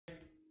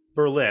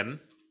Berlin.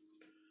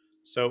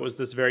 So it was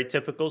this very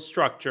typical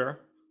structure.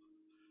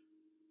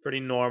 Pretty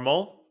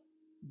normal.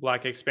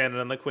 Black expanded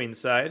on the queen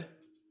side.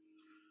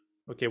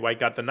 Okay, white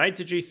got the knight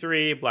to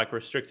g3. Black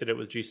restricted it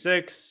with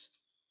g6.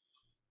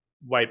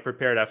 White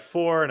prepared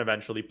f4 and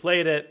eventually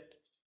played it.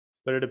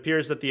 But it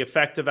appears that the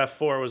effect of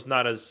f4 was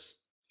not as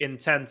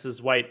intense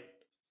as white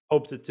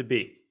hoped it to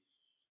be.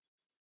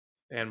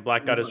 And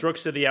black got his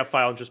rooks to the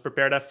f-file and just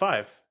prepared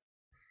f5.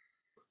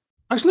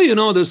 Actually, you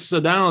know, this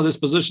down this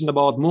position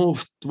about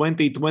move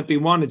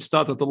 2021, it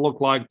started to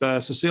look like the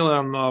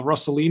Sicilian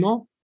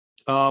Rossolino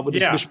with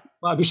this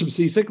bishop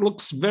c6.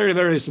 Looks very,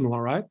 very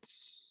similar, right?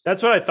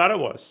 That's what I thought it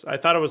was. I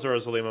thought it was a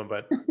Rossolino,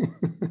 but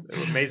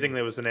amazingly,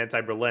 it was an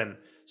anti-Berlin.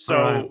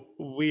 So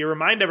we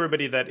remind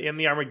everybody that in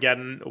the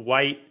Armageddon,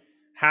 white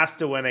has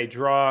to win. A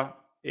draw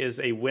is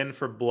a win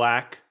for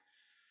black.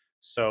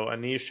 So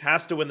Anish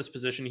has to win this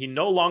position. He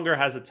no longer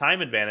has a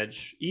time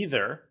advantage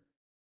either,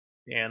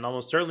 and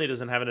almost certainly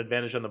doesn't have an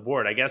advantage on the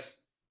board. I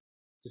guess,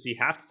 does he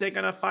have to take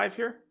on f5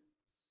 here?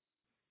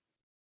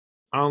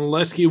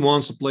 Unless he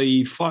wants to play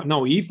e5.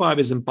 No, e5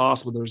 is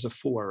impossible. There's a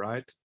 4,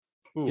 right?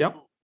 Ooh. Yep.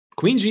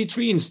 Queen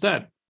g3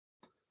 instead.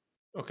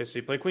 Okay, so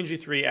you play queen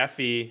g3,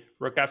 fe,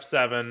 rook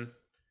f7,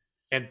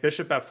 and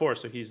bishop f4.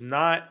 So he's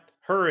not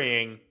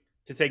hurrying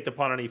to take the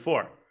pawn on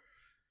e4.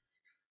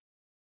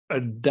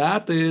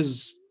 That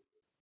is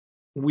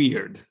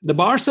weird. The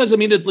bar says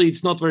immediately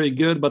it's not very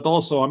good, but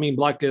also, I mean,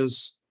 black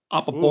is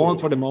up a pawn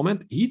for the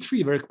moment.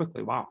 e3 very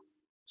quickly. Wow.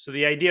 So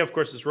the idea, of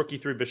course, is rook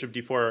e3, bishop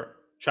d4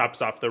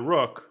 chops off the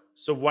rook.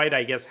 So white,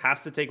 I guess,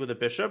 has to take with a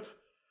bishop.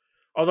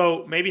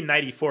 Although maybe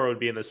knight e4 would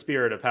be in the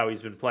spirit of how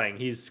he's been playing.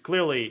 He's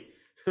clearly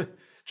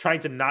trying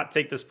to not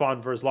take this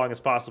pawn for as long as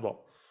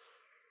possible.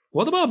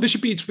 What about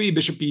bishop e3,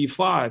 bishop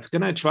e5?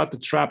 Can I try to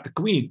trap the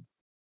queen?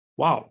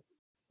 Wow.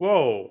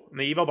 Whoa. And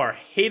the eval bar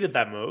hated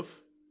that move.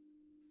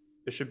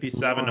 Bishop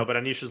b7. No, but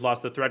Anish has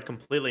lost the thread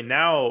completely.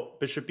 Now,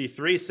 bishop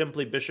e3,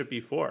 simply bishop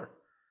e4.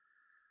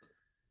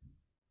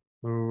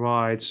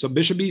 Right. So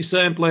bishop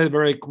e7 played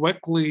very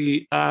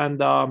quickly, and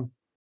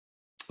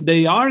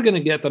they are going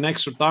to get an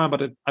extra time,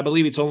 but I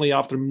believe it's only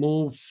after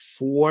move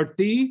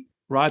 40,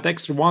 right?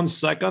 Extra 1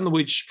 second,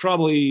 which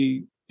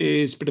probably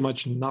is pretty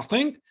much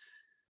nothing.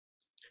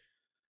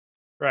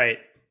 Right.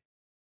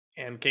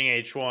 And king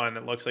h1,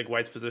 it looks like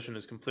white's position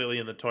is completely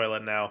in the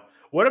toilet now.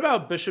 What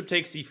about bishop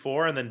takes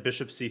e4 and then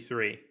bishop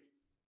c3?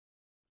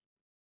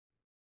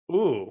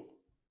 Ooh.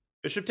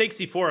 Bishop takes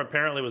c4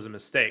 apparently was a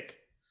mistake.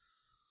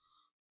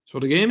 So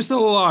the game is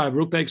still alive.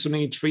 Rook takes on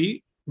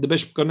e3. The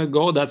bishop going to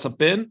go. That's a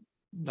pin,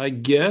 I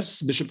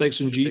guess. Bishop takes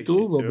on g2.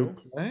 Will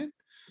be played.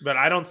 But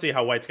I don't see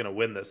how white's going to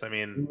win this. I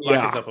mean,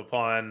 black is up a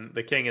pawn.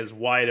 The king is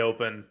wide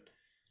open.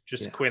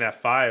 Just queen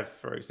f5,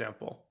 for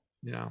example.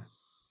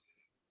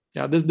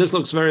 Yeah, this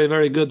looks very,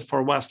 very good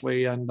for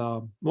Wesley. And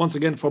once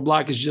again, for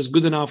black, it's just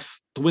good enough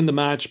to win the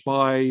match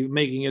by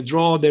making a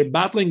draw. They're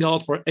battling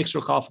out for extra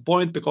half a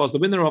point because the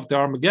winner of the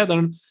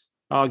Armageddon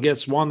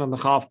gets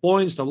 1.5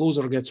 points. The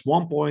loser gets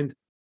 1 point.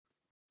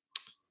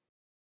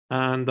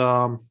 And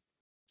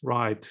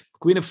right,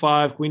 queen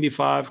f5, queen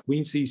d5,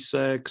 queen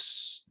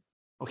c6.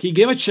 Oh, he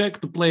gave a check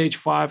to play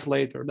h5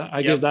 later.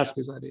 I guess that's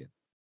his idea.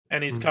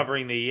 And he's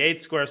covering the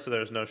e8 square, so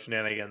there's no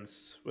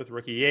shenanigans with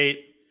rook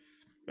e8.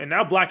 And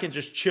now black can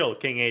just chill.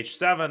 King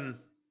h7,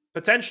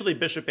 potentially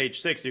bishop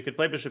h6. You could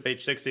play bishop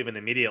h6 even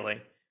immediately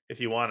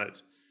if you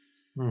wanted.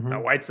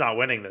 Now white's not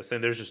winning this,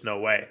 and there's just no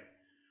way.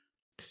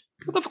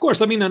 But of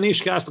course, I mean,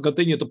 Anish has to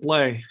continue to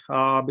play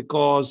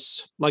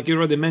because, like you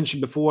already mentioned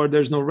before,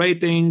 there's no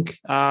rating,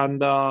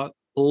 and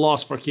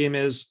loss for him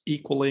is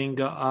equaling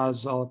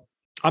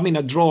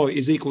a draw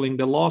is equaling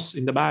the loss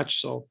in the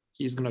match, so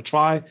he's going to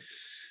try.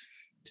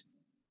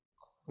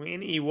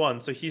 Queen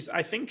e1. So he's,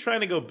 I think, trying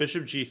to go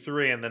bishop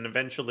g3 and then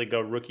eventually go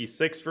rook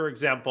e6, for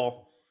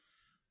example.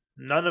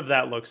 None of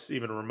that looks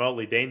even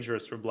remotely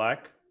dangerous for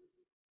black.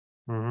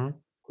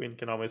 Queen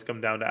can always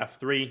come down to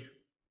f3.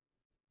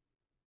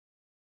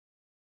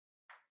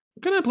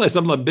 Can I play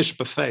something like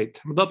bishop f8?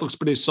 That looks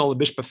pretty solid.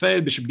 Bishop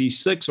f8, bishop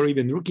d6, or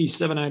even rook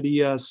e7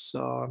 ideas.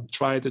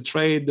 Try to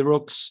trade the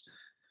rooks.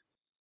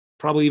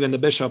 Probably even the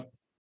bishop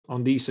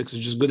on d6 is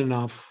just good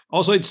enough.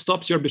 Also, it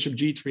stops your bishop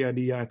g3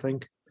 idea, I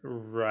think.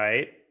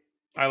 Right.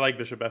 I like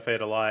bishop f8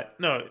 a lot.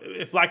 No,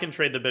 if black can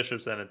trade the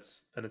bishops, then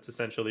it's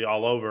essentially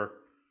all over.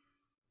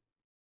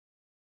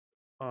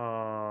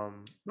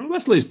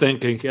 Wesley's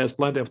thinking. He has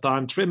plenty of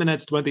time. 3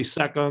 minutes, 20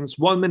 seconds.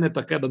 1 minute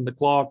ahead on the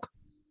clock.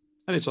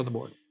 And it's on the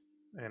board.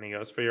 And he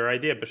goes for your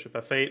idea. Bishop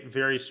f8.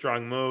 Very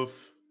strong move.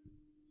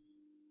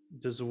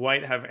 Does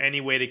white have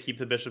any way to keep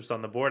the bishops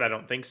on the board? I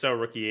don't think so.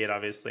 Rook e8,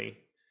 obviously.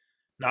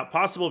 Not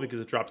possible because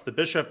it drops the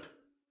bishop.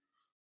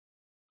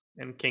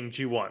 And king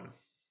g1.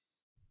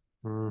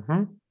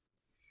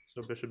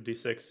 So bishop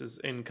d6 is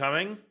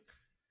incoming.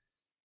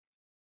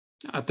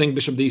 I think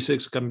bishop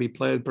d6 can be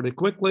played pretty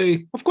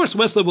quickly. Of course,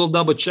 Wesley will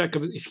double check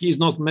if he's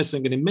not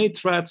missing any mate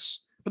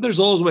threats, but there's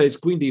always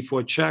queen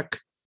d4 check.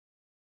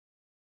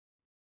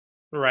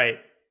 Right.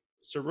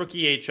 So rook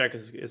e8 check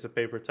is a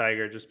paper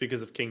tiger just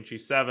because of king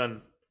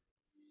g7.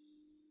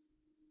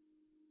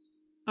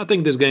 I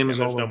think this game And is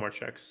there's over. no more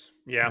checks.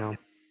 Yeah. Yeah.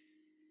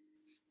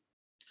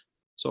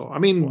 So, I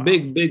mean, Wow.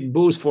 big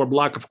boost for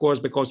Black, of course,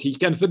 because he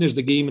can finish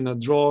the game in a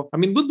draw. I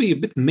mean, it would be a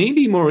bit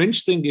maybe more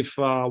interesting if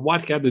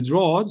White had the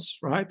draws,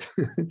 right?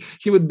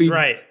 He would be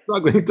Right.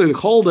 struggling to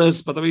hold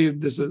this, but I mean,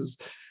 this is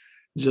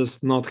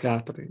just not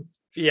happening.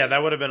 Yeah, that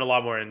would have been a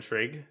lot more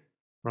intrigue.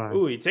 Right.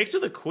 Ooh, he takes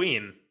with a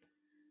queen.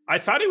 I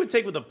thought he would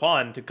take with a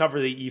pawn to cover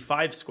the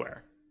e5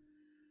 square.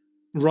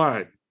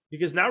 Right.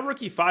 Because now rook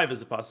e5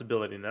 is a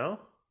possibility, no?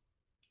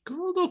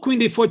 Although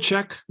queen d4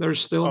 check, there's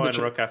still Oh, the and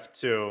check. rook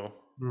f2.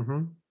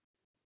 Mm-hmm.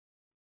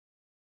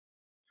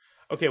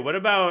 Okay, what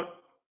about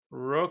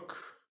rook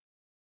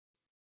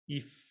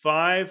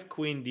e5,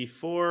 queen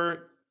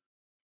d4?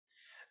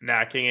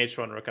 Nah, king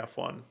h1, rook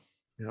f1.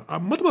 Yeah.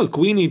 What about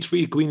queen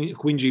e3,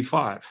 queen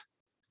g5?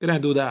 Can I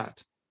do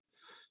that?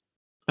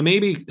 And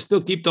maybe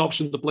still keep the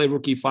option to play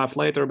rook e5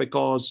 later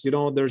because, you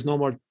know, there's no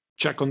more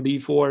check on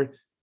d4.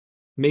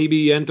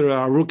 Maybe enter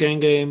a rook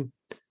endgame.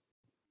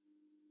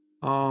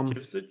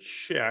 Gives a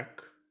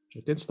check.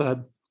 Check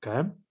instead.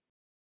 Okay.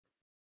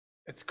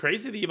 It's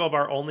crazy the eval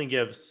bar only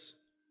gives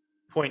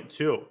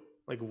 0.2.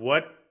 Like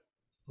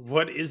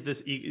what is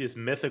this this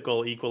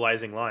mythical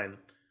equalizing line?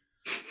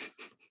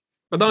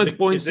 But now it's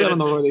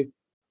 0.7 already,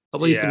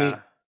 at least to me.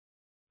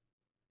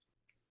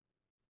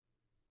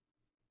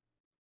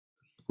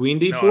 Queen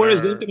d4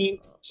 is incoming.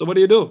 So what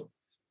do you do?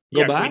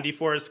 Go back? Queen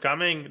d4 is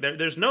coming.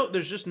 There's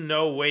just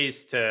no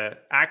ways to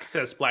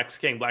access Black's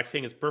king. Black's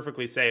king is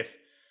perfectly safe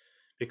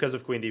because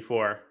of queen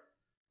d4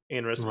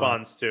 in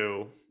response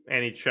to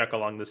any check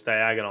along this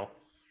diagonal.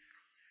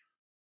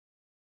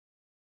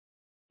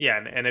 Yeah,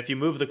 and if you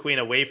move the queen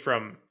away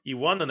from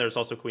e1, then there's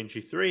also queen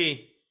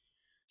g3.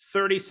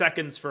 30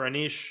 seconds for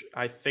Anish.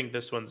 I think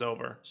this one's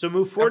over. So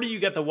move 40, you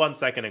get the 1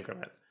 second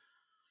increment.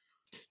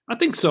 I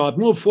think so. I'd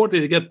move 40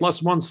 to get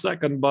plus 1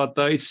 second, but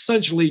it's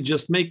essentially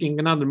just making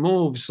another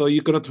move. So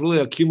you cannot really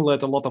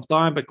accumulate a lot of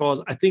time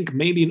because I think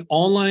maybe in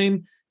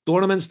online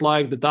tournaments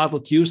like the Title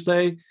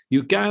Tuesday,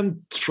 you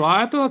can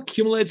try to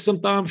accumulate some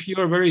time if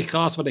you're very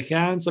fast with the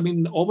hands. I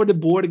mean, over the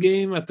board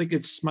game, I think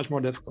it's much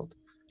more difficult.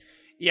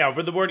 Yeah,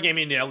 over the board game,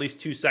 you need at least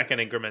 2 second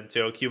increment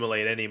to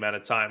accumulate any amount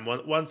of time.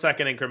 1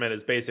 second increment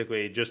is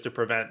basically just to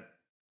prevent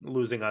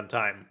losing on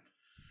time.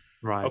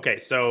 Right. Okay,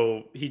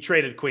 so he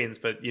traded queens,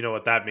 but you know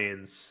what that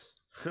means.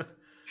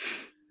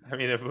 I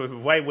mean, if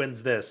White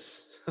wins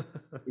this.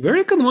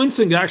 Very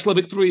convincing, actually,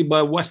 victory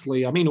by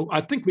Wesley. I mean,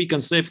 I think we can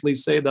safely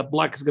say that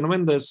Black is going to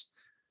win this.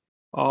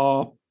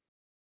 Yeah,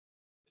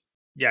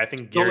 I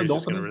think Gary's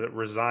just going to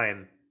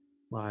resign.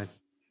 Right.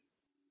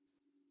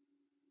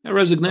 A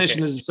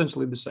resignation is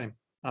essentially the same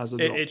as a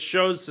draw. It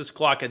shows his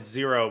clock at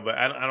 0, but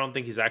I don't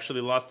think he's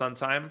actually lost on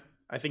time.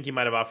 I think he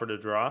might have offered a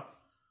draw.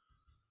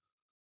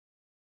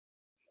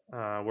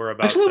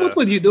 What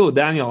would you do,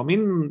 Daniel? I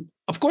mean,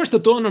 of course, the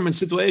tournament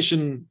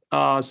situation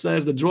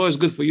says the draw is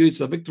good for you. It's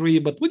a victory.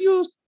 But would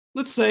you,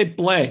 let's say,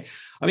 play?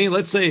 I mean,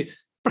 let's say,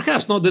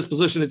 perhaps not this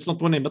position. It's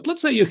not winning. But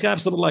let's say you have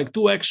something like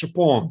 2 extra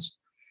pawns.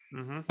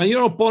 And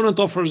your opponent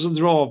offers a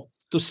draw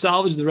to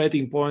salvage the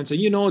rating points. And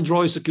you know a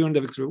draw is securing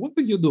the victory. What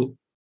would you do?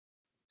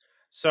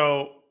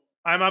 So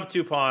I'm up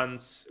 2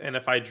 pawns. And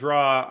if I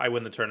draw, I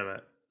win the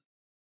tournament.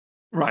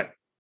 Right.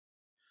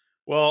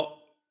 Well,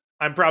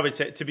 I'm probably,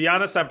 to be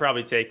honest, I'm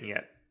probably taking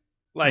it.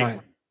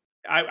 Like,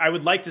 I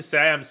would like to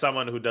say I'm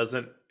someone who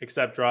doesn't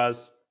accept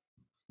draws,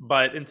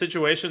 but in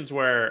situations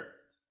where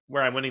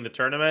I'm winning the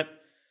tournament,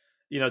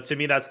 you know, to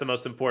me that's the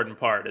most important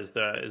part is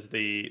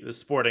the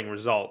sporting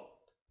result.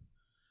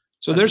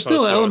 So there's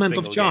still an element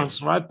of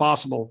chance, right?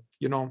 Possible,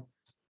 you know.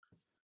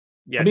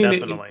 Yeah, I mean,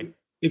 definitely.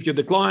 If you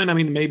decline, I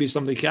mean, maybe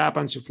something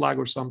happens, you flag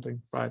or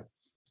something, right?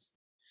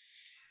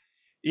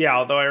 Yeah,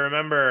 although I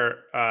remember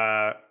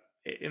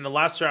in the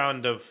last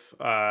round of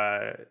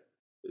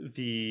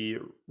the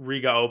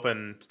Riga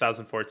Open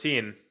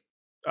 2014,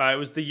 it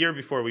was the year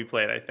before we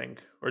played, I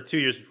think, or 2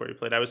 years before we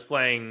played. I was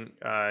playing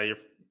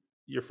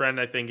your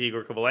friend, I think,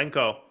 Igor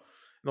Kovalenko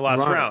in the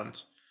last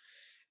round.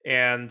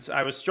 And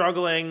I was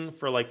struggling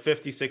for like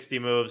 50, 60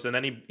 moves. And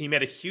then he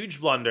made a huge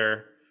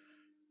blunder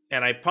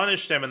and I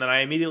punished him. And then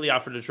I immediately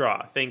offered a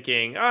draw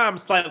thinking, I'm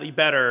slightly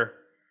better,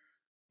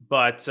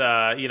 but,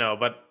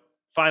 but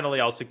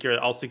finally I'll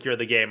secure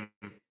the game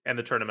and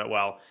the tournament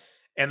well.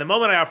 And the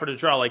moment I offered a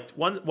draw, like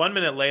one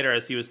minute later,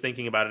 as he was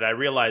thinking about it, I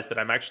realized that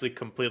I'm actually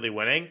completely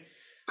winning.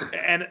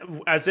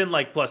 And as in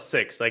like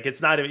 +6, like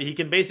it's not, he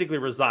can basically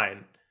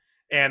resign.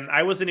 And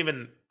I wasn't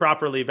even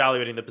properly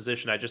evaluating the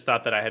position. I just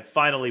thought that I had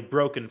finally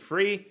broken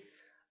free.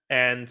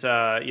 And,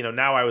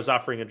 now I was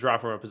offering a draw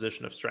from a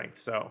position of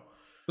strength. So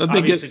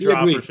obviously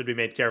draw offer should be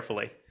made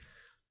carefully.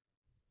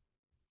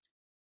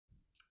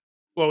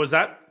 What was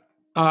that?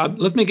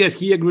 Let me guess,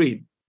 he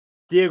agreed.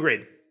 He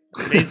agreed.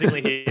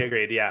 Amazingly, he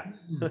agreed, yeah.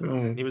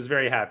 He was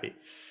very happy.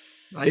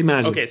 I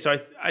imagine. Okay, so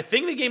I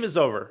think the game is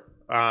over.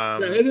 Yeah,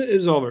 it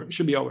is over. It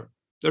should be over.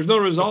 There's no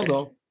result,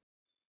 though.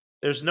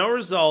 There's no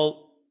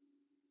result.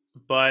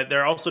 But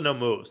there are also no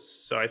moves.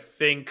 So I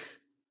think,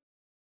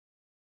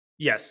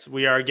 yes,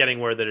 we are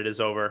getting word that it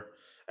is over.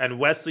 And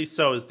Wesley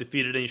So has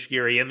defeated Anish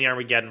Giri in the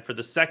Armageddon for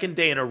the second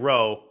day in a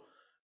row,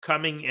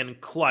 coming in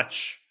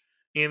clutch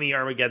in the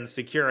Armageddon,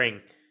 securing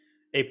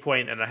a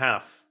point and a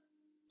half.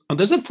 And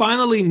does it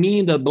finally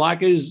mean that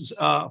Black is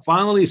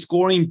finally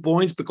scoring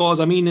points? Because,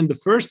 I mean, in the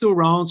first 2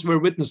 rounds, we're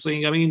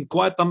witnessing, I mean,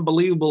 quite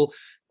unbelievable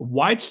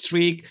white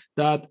streak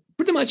that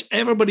pretty much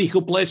everybody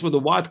who plays with the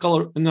white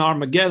color in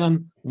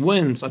Armageddon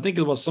wins. I think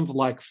it was something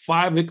like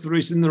 5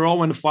 victories in a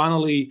row. And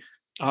finally,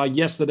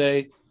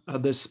 yesterday,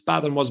 this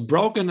pattern was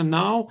broken. And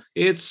now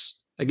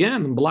it's,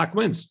 again, Black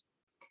wins.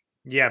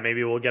 Yeah,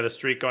 maybe we'll get a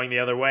streak going the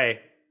other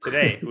way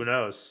today. Who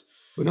knows?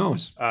 Who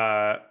knows?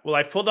 Well,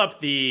 I've pulled up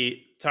the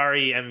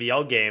Tari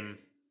MVL game